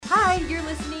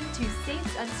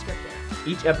Unscripted.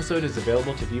 Each episode is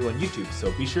available to view on YouTube,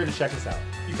 so be sure to check us out.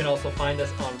 You can also find us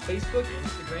on Facebook,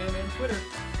 Instagram, and Twitter.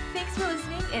 Thanks for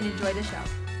listening and enjoy the show.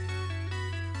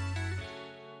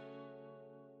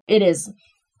 It is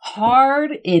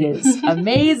hard. It is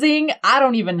amazing. I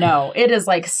don't even know. It is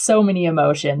like so many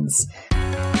emotions.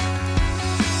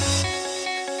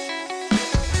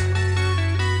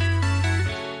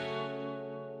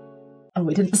 Oh,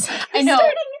 we didn't. I know.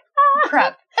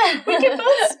 Crap. We can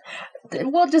both.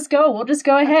 We'll just go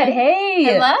ahead. Okay. Hey.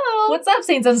 Hello. What's up,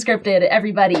 Saints Unscripted,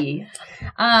 everybody?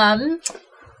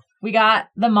 We got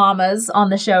the mamas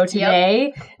on the show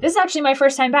today. Yep. This is actually my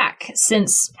first time back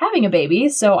since having a baby,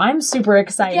 so I'm super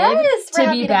excited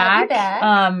to be back.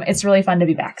 It's really fun to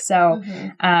be back. So,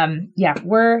 yeah,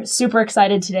 we're super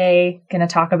excited today. Going to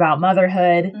talk about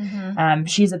motherhood.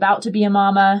 She's about to be a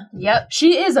mama. Yep.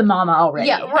 She is a mama already.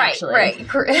 Yeah, right, actually.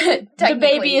 right. The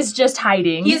baby is just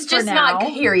hiding. He's just not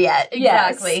here yet.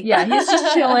 Exactly. Yes. Yeah, he's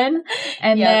just chilling.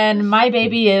 And then my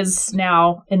baby is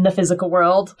now in the physical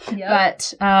world. Yep.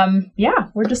 But, yeah,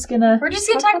 we're just gonna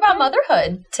talk about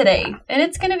motherhood today, and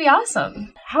it's gonna be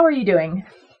awesome. How are you doing,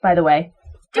 by the way?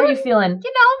 How are you feeling?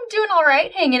 You know, I'm doing all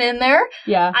right, hanging in there.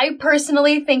 Yeah. I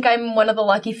personally think I'm one of the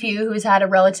lucky few who's had a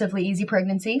relatively easy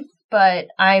pregnancy, but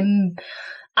I'm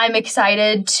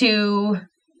excited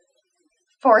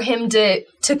for him to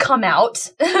come out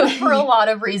for a lot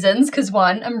of reasons. Because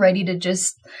one, I'm ready to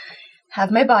just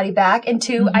have my body back, and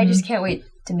two, I just can't wait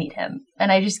to meet him,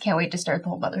 and I just can't wait to start the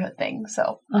whole motherhood thing.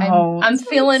 So I'm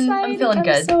feeling good.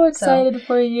 I'm so excited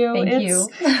for you. Thank you.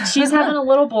 She's having a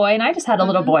little boy, and I just had a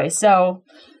little boy, so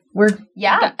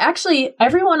actually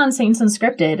everyone on Saints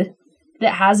Unscripted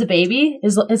that has a baby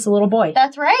is a little boy.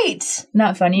 That's right.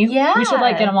 Not funny. Yeah, we should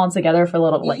get them all together for a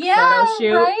little photo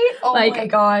shoot. Right? Oh my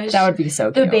gosh, that would be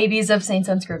so cute. The babies of Saints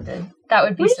Unscripted. That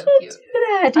would be so cute.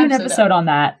 Do an episode on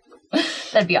that.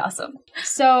 That'd be awesome.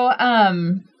 So,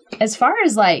 as far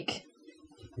as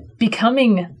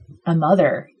becoming a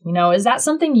mother, is that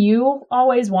something you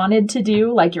always wanted to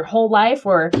do, your whole life,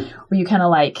 or were you kind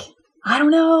of I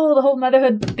don't know, the whole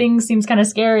motherhood thing seems kind of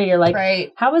scary, or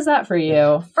right. How was that for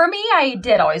you? For me, I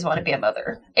did always want to be a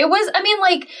mother. It was,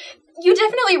 you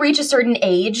definitely reach a certain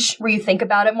age where you think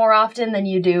about it more often than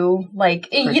you do, when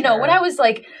I was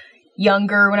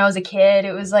younger, when I was a kid,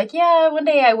 it was one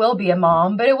day I will be a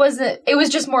mom, but it was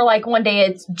just more one day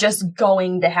it's just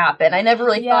going to happen. I never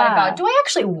really thought about, do I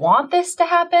actually want this to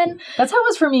happen? That's how it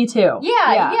was for me too.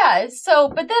 Yeah. So,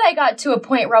 but then I got to a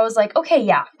point where I was okay,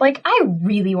 yeah, I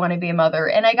really want to be a mother.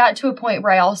 And I got to a point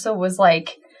where I also was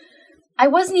I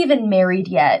wasn't even married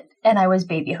yet, and I was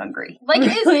baby hungry.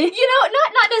 Really?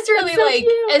 Not necessarily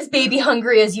so as baby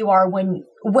hungry as you are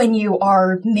when you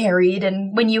are married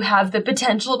and when you have the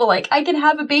potential to I can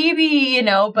have a baby,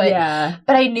 but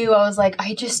I knew I was I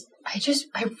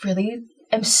really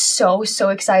am so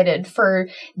excited for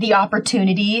the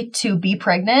opportunity to be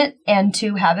pregnant and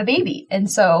to have a baby. And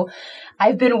so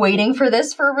I've been waiting for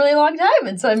this for a really long time,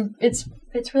 and so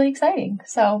it's really exciting.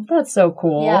 So that's so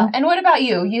cool. Yeah. And what about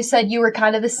you? You said you were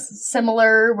kind of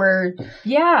similar where...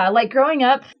 Yeah, growing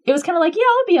up, it was kind of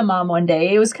I'll be a mom one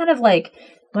day. It was kind of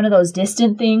one of those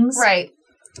distant things. Right.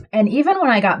 And even when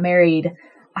I got married,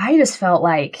 I just felt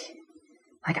I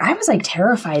was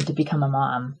terrified to become a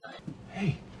mom.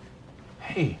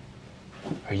 Hey,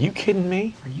 are you kidding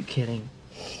me? Are you kidding?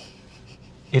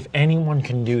 If anyone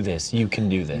can do this, you can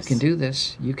do this. You can do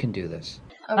this. You can do this.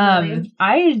 Oh, really?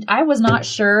 I was not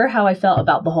sure how I felt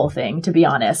about the whole thing, to be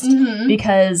honest,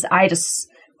 because I just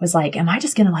was am I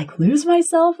just gonna lose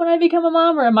myself when I become a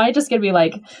mom, or am I just gonna be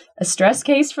a stress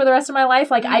case for the rest of my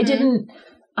life? I don't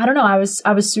know. I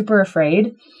was super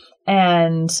afraid.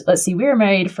 And let's see, we were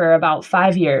married for about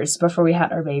 5 years before we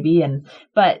had our baby,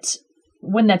 but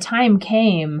when the time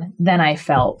came, then I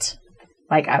felt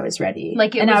I was ready.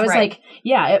 I was right.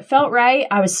 It felt right.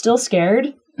 I was still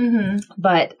scared.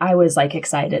 But I was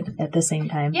excited at the same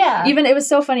time. Yeah. Even it was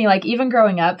so funny. Even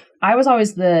growing up, I was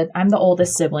always I'm the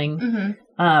oldest sibling,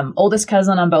 oldest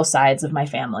cousin on both sides of my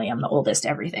family. I'm the oldest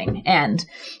everything. And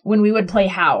when we would play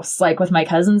house, with my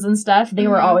cousins and stuff, they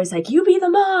were always you be the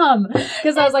mom.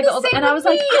 Because I was and I was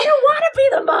I don't want to be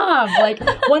the mom.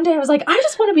 One day I was I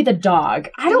just want to be the dog.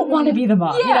 I don't want to be the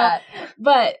mom. Yeah.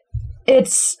 But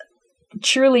it's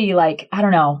truly I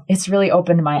don't know. It's really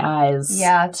opened my eyes.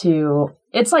 Yeah.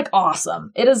 It's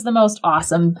awesome. It is the most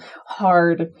awesome,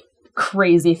 hard,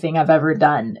 crazy thing I've ever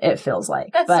done. It feels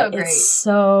That's but so great. It's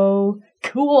so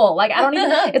cool. I don't even,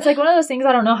 it's one of those things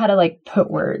I don't know how to put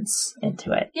words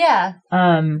into it. Yeah.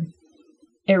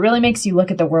 It really makes you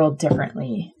look at the world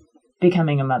differently,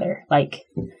 becoming a mother.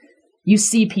 you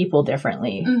see people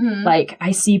differently. Mm-hmm. Like,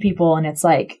 I see people and it's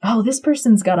like, oh, this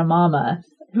person's got a mama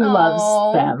who loves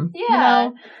them. Yeah. You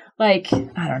know? Like,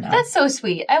 I don't know. That's so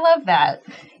sweet. I love that.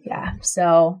 Yeah.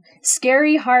 So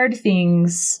scary, hard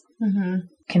things Mm-hmm.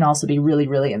 can also be really,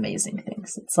 really amazing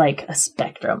things. It's like a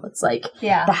spectrum. It's like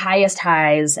Yeah. the highest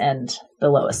highs and the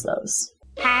lowest lows.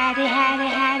 Howdy, howdy,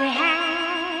 howdy,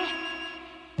 howdy.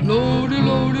 Lordy,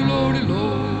 lordy, lordy,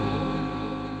 lord.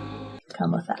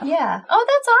 Come with that. Yeah. Oh,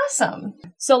 that's awesome.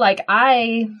 So like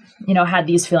I, had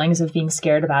these feelings of being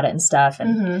scared about it and stuff.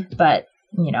 And, Mm-hmm. but,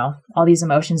 all these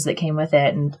emotions that came with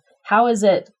it. And how is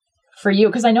it for you?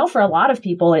 Because I know for a lot of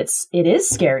people, it is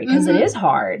scary because it is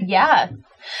hard. Yeah.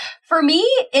 For me,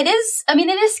 it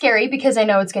is scary because I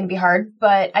know it's going to be hard,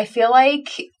 but I feel like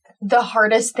the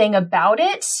hardest thing about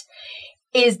it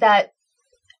is that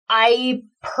I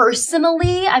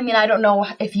personally, I don't know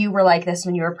if you were like this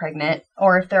when you were pregnant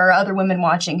or if there are other women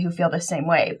watching who feel the same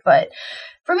way, but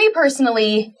for me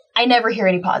personally, I never hear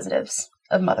any positives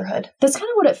of motherhood. That's kind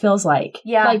of what it feels like.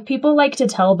 Yeah. Like people like to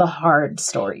tell the hard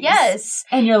stories. Yes.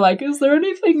 And you're like, is there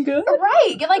anything good?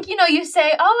 Right. Like, you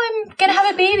say, oh, I'm going to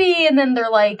have a baby. And then they're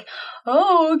like,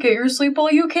 oh, get your sleep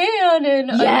while you can. And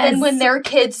then when their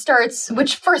kid starts,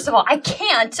 which first of all, I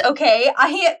can't, okay?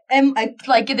 I am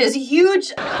like this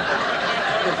huge...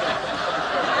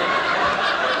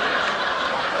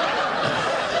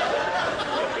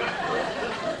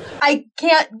 I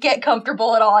can't get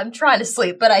comfortable at all. I'm trying to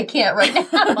sleep, but I can't right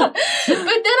now. But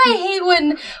then I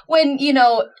hate when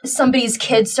somebody's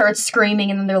kid starts screaming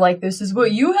and then they're like, this is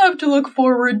what you have to look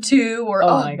forward to, or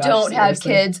my gosh, don't have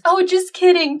seriously. kids. Oh, just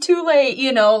kidding. Too late.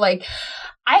 Like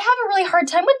I have a really hard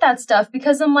time with that stuff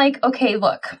because I'm like, okay,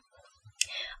 look,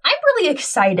 I'm really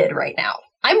excited right now.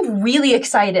 I'm really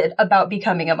excited about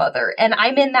becoming a mother, and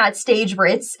I'm in that stage where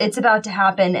it's about to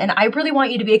happen, and I really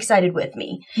want you to be excited with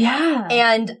me. Yeah.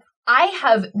 And I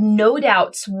have no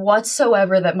doubts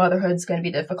whatsoever that motherhood's going to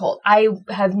be difficult. I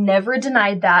have never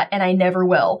denied that, and I never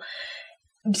will.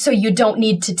 So you don't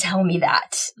need to tell me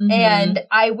that. Mm-hmm. And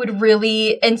I would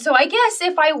really, and so I guess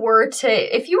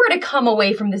if you were to come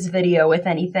away from this video with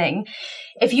anything,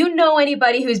 if you know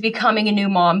anybody who's becoming a new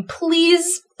mom,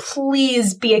 please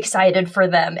be excited for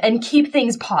them and keep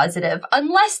things positive,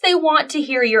 unless they want to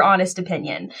hear your honest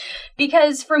opinion.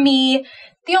 Because for me,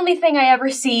 the only thing I ever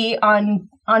see on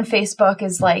Facebook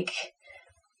is like,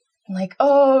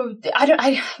 oh,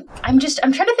 I'm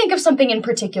trying to think of something in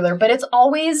particular, but it's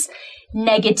always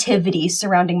negativity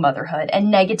surrounding motherhood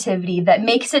and negativity that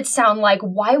makes it sound like,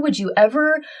 why would you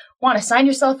ever want to sign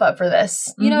yourself up for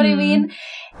this? You know what I mean?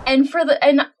 And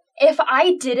if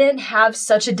I didn't have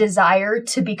such a desire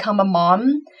to become a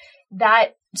mom,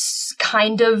 that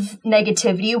kind of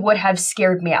negativity would have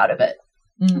scared me out of it.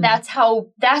 That's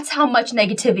how much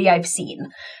negativity I've seen.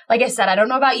 Like I said, I don't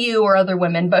know about you or other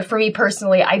women, but for me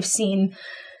personally, I've seen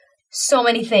so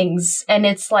many things, and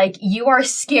it's like, you are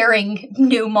scaring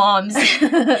new moms.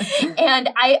 And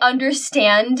I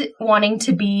understand wanting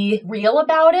to be real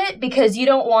about it because you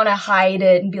don't want to hide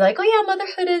it and be like, oh yeah,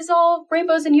 motherhood is all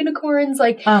rainbows and unicorns.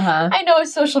 Like, I know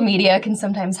social media can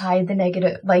sometimes hide the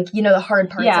negative, the hard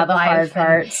parts of life. Yeah, the hard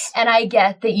parts. And I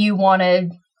get that you want to,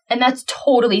 and that's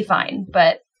totally fine.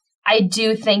 But I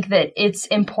do think that it's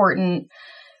important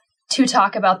to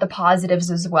talk about the positives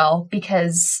as well,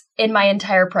 because in my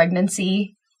entire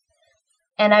pregnancy,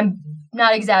 and I'm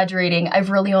not exaggerating, I've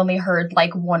really only heard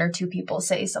like one or two people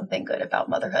say something good about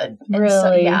motherhood. And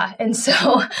really? And so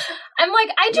I'm like,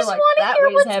 I just want to hear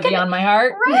what's heavy on my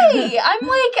heart. Right. I'm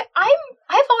like,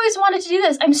 I've always wanted to do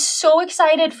this. I'm so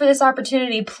excited for this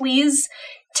opportunity. Please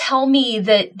tell me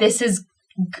that this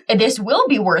will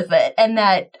be worth it, and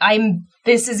that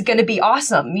this is going to be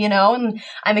awesome, and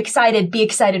I'm excited. Be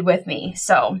excited with me.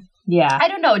 So, yeah. I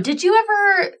don't know. Did you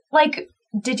ever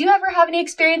have any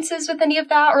experiences with any of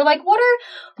that? Or like, what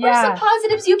are some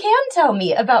positives you can tell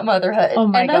me about motherhood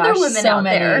and other women out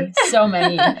there? So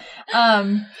many.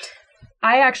 I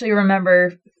actually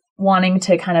remember wanting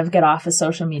to kind of get off of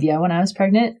social media when I was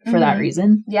pregnant for that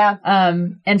reason. Yeah.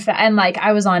 And like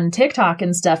I was on TikTok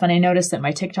and stuff, and I noticed that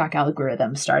my TikTok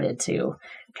algorithm started to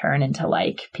turn into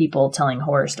like people telling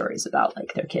horror stories about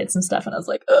like their kids and stuff, and I was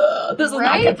like, ugh, this is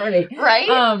not good for me.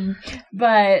 Right.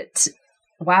 But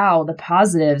wow, the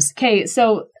positives. Okay,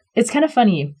 so it's kind of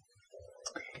funny.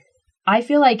 I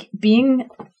feel like being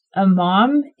a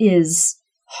mom is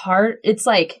hard. It's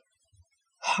like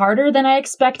harder than I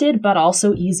expected, but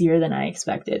also easier than I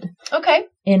expected. Okay.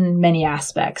 In many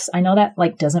aspects. I know that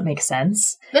like doesn't make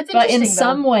sense. That's interesting. But in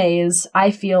some ways,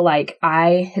 I feel like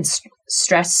I had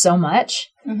stressed so much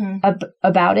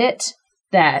about it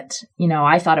that,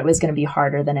 I thought it was going to be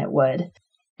harder than it would.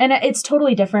 And it's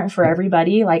totally different for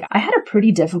everybody. Like, I had a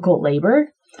pretty difficult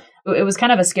labor. It was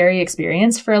kind of a scary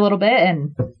experience for a little bit,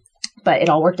 but it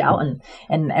all worked out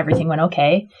and everything went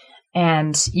okay.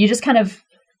 And you just kind of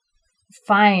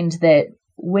find that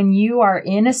when you are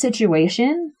in a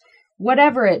situation,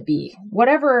 whatever it be,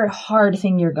 whatever hard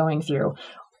thing you're going through,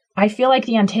 I feel like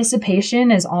the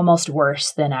anticipation is almost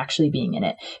worse than actually being in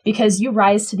it, because you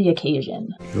rise to the occasion.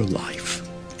 Your life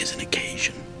is an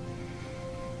occasion.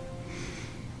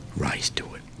 Rise to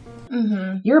it.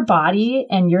 Mm-hmm. Your body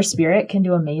and your spirit can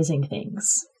do amazing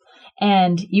things.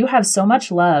 And you have so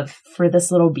much love for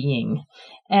this little being.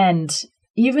 And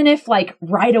even if like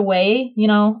right away, you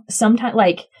know, sometimes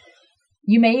like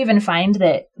you may even find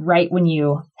that right when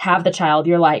you have the child,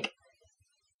 you're like,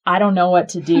 I don't know what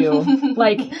to do.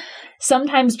 Like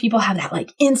sometimes people have that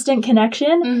like instant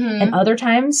connection, and other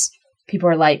times people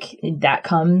are like, that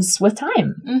comes with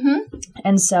time.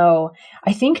 And so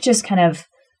I think just kind of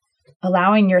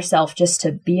allowing yourself just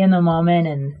to be in the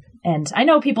moment. And I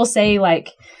know people say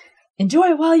like, enjoy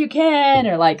it while you can,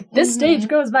 or like this stage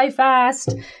goes by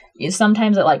fast.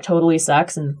 Sometimes it like totally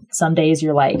sucks. And some days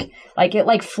you're like it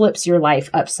like flips your life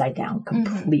upside down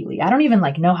completely. I don't even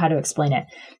like know how to explain it,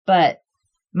 but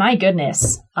my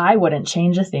goodness, I wouldn't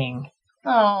change a thing.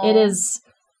 Aww. It is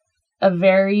a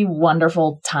very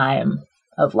wonderful time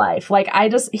of life. Like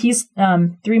he's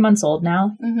 3 months old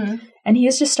now, and he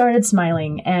has just started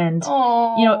smiling, and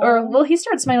you know, he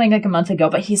started smiling like a month ago,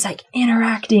 but he's like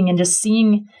interacting and just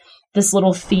seeing this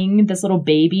little thing, this little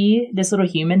baby, this little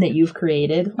human that you've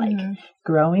created, like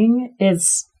growing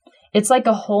it's like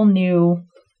a whole new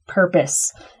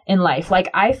purpose in life. Like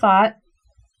I thought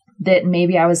that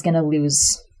maybe I was going to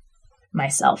lose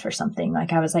myself or something.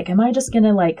 Like I was like, am I just going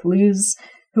to like lose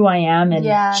who I am and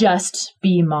just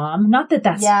be mom? Not that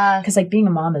that's because like being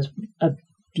a mom is a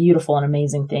beautiful and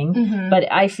amazing thing,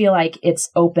 but I feel like it's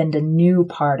opened a new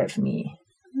part of me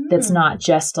that's not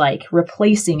just like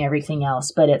replacing everything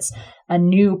else, but it's a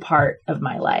new part of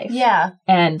my life. Yeah.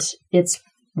 And it's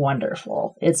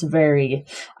wonderful. It's very,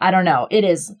 I don't know. It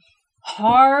is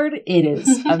hard. It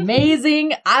is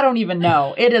amazing. I don't even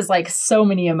know. It is like so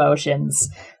many emotions.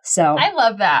 So I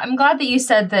love that. I'm glad that you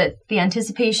said that the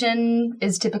anticipation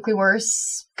is typically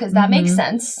worse, because that makes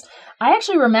sense. I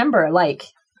actually remember like,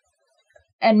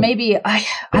 and maybe I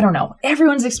don't know,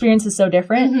 everyone's experience is so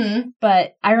different,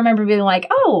 but I remember being like,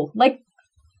 oh, like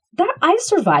that, I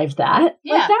survived that.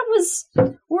 Yeah. Like that was,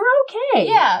 we're okay.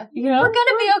 Yeah. You know, we're going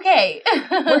to be okay.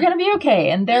 We're going to be okay.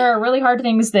 And there are really hard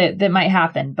things that might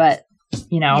happen, but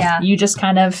you know, you just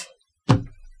kind of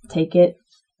take it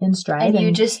in stride,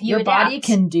 and your adapt. Body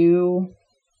can do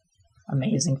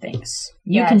amazing things.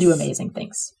 You can do amazing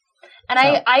things. And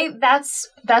so.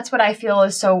 That's what I feel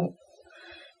is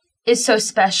so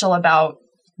special about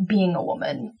being a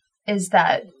woman, is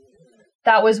that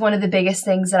was one of the biggest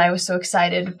things that I was so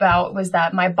excited about, was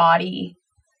that my body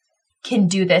can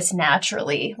do this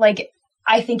naturally. Like,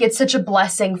 I think it's such a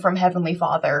blessing from Heavenly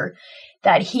Father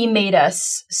that He made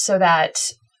us so that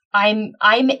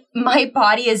my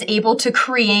body is able to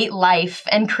create life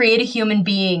and create a human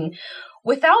being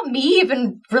without me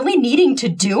even really needing to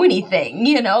do anything,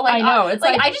 you know? Like, I know. It's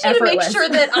like I just need to make sure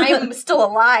that I'm still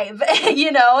alive,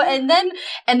 you know? And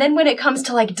then when it comes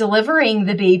to like delivering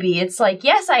the baby, it's like,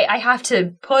 yes, I have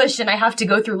to push and I have to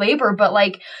go through labor, but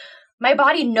like my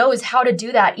body knows how to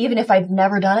do that even if I've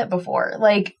never done it before.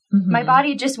 Like my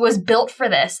body just was built for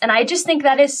this. And I just think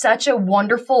that is such a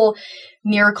wonderful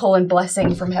miracle and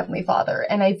blessing from Heavenly Father.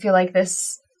 And I feel like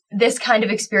this kind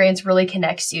of experience really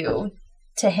connects you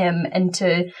to Him and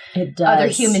to other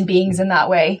human beings in that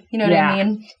way. You know what I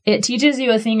mean? It teaches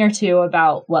you a thing or two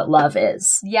about what love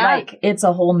is. Yeah. Like, it's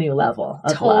a whole new level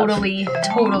of totally.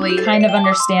 Kind of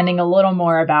understanding a little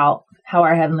more about how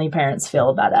our heavenly parents feel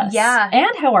about us. Yeah.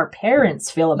 And how our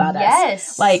parents feel about us.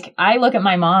 Yes. Like, I look at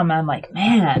my mom and I'm like,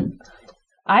 man,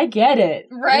 I get it.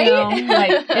 Right? You know?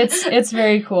 Like, it's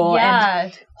very cool. Yeah.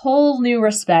 And whole new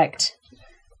respect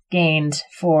gained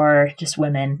for just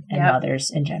women and mothers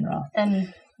in general.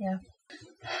 And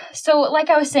so like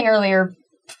I was saying earlier,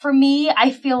 for me,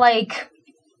 I feel like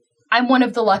I'm one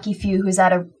of the lucky few who's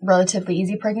had a relatively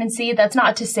easy pregnancy. That's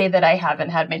not to say that I haven't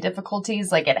had my difficulties.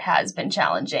 Like, it has been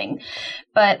challenging.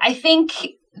 But I think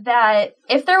that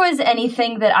if there was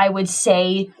anything that I would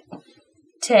say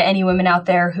to any women out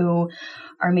there who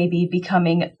are maybe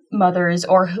becoming mothers,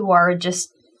 or who are just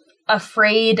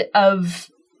afraid of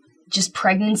just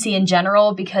pregnancy in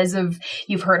general because of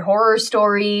you've heard horror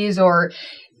stories, or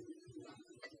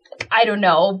I don't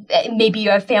know, maybe you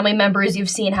have family members you've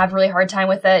seen have really hard time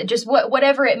with it, just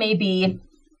whatever it may be,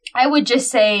 I would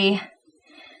just say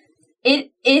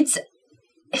it's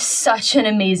such an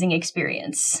amazing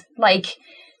experience. Like,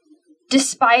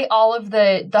 despite all of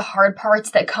the hard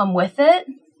parts that come with it,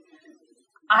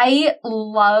 I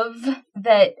love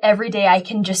that every day I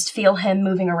can just feel him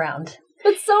moving around.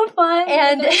 It's so fun.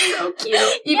 And it's so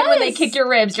cute. Even when they kick your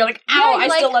ribs, you're like, ow, I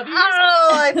still love you.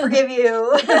 Oh, I forgive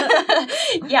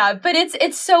you. Yeah, but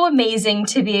it's so amazing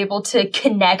to be able to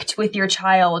connect with your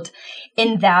child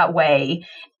in that way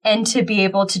and to be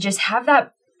able to just have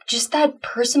that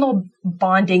personal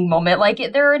bonding moment. Like,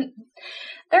 there are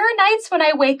nights when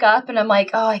I wake up and I'm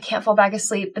like, oh, I can't fall back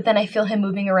asleep, but then I feel him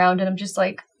moving around and I'm just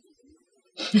like,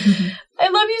 I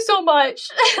love you so much.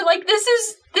 Like, this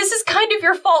is kind of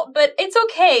your fault, but it's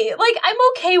okay. Like, I'm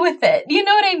okay with it. You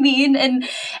know what I mean? And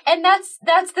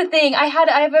that's the thing. I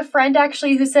have a friend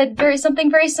actually who said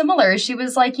something very similar. She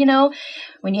was like, you know,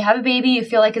 when you have a baby, you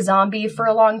feel like a zombie for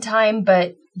a long time,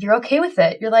 but you're okay with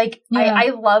it. You're like, yeah.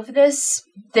 I love this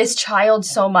child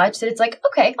so much that it's like,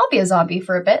 okay, I'll be a zombie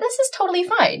for a bit. This is totally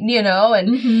fine, you know? And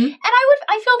and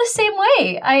I feel the same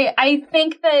way. I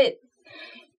think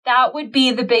that would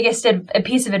be the biggest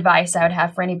piece of advice I would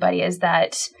have for anybody is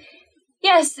that,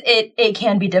 yes, it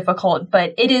can be difficult,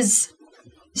 but it is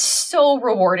so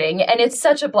rewarding and it's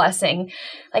such a blessing.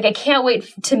 Like, I can't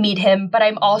wait to meet him, but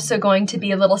I'm also going to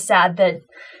be a little sad that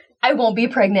I won't be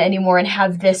pregnant anymore and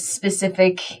have this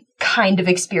specific kind of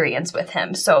experience with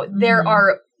him. So there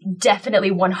are definitely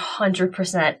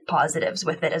 100% positives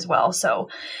with it as well. So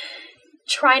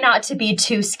try not to be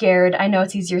too scared. I know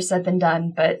it's easier said than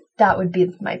done, but that would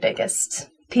be my biggest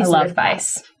piece of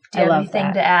advice. Do you have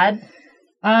anything to add?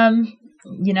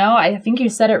 You know, I think you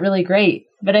said it really great.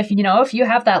 But if you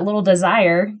have that little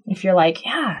desire, if you're like,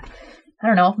 yeah, I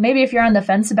don't know, maybe if you're on the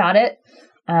fence about it,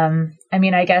 I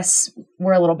mean, I guess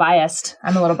we're a little biased.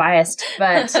 I'm a little biased,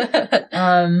 but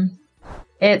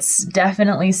it's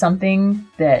definitely something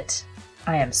that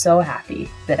I am so happy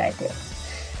that I did.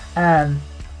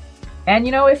 And,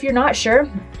 you know, if you're not sure,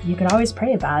 you can always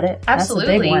pray about it. Absolutely.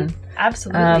 That's a big one.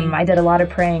 Absolutely. I did a lot of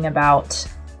praying about,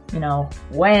 you know,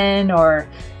 when or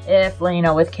if, you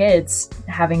know, with kids,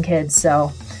 having kids.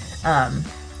 So,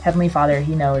 Heavenly Father,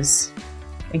 He knows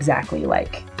exactly,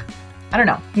 like, I don't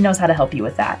know. He knows how to help you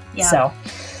with that. Yeah. So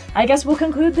I guess we'll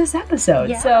conclude this episode.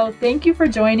 Yeah. So thank you for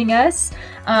joining us.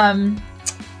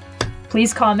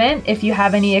 Please comment if you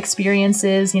have any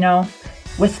experiences, you know,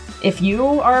 if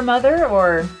you are a mother,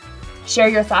 or share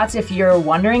your thoughts if you're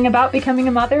wondering about becoming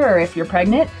a mother or if you're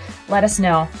pregnant. Let us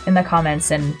know in the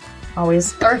comments, and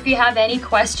always. Or if you have any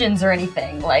questions or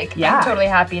anything, like, I'm totally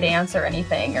happy to answer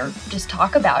anything or just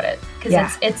talk about it,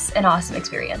 because it's an awesome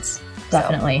experience.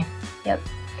 Definitely. So, yep.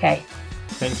 Okay.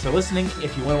 Thanks for listening.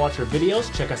 If you want to watch our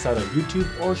videos, check us out on YouTube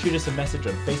or shoot us a message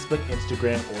on Facebook,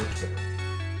 Instagram, or Twitter.